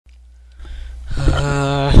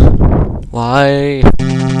Why?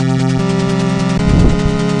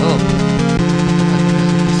 Oh.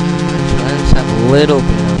 I just have a little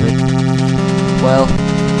bit of it. Well,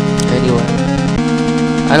 anyway.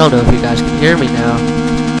 I don't know if you guys can hear me now.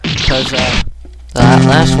 Because, that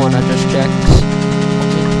last one I just checked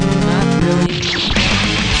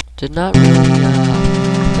did not really,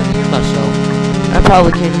 couldn't hear myself. I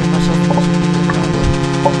probably can't hear myself probably.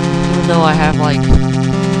 Even though I have, like,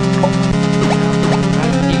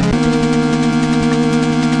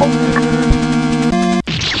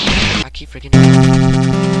 I keep freaking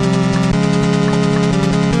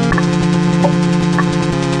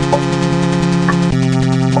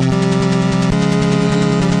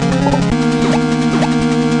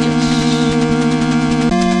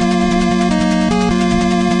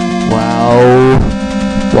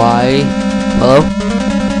Why? Hello?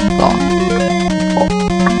 Oh.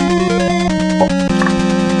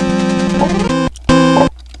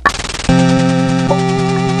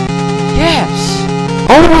 Yes!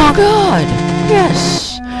 Oh my god!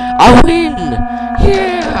 Yes! I win!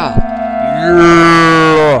 Yeah!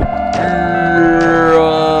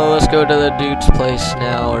 Let's go to the dude's place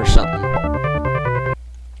now or something.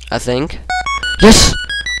 I think. Yes!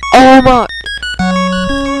 Oh my!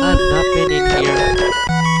 I've not been in here.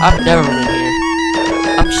 I've never been here.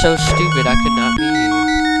 I'm so stupid I could not be here.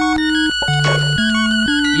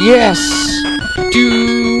 Yes!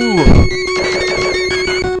 Dude!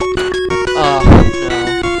 Oh, no.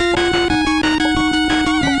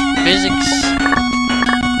 Physics.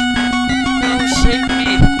 No, save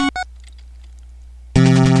me.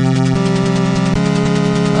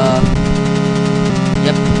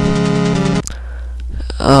 Yep.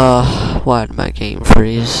 Why did my game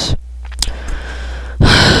freeze?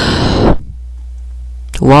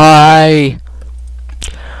 Why?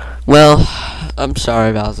 Well, I'm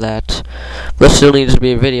sorry about that. But still needs to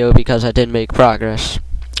be a video because I didn't make progress.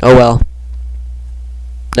 Oh well.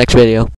 Next video.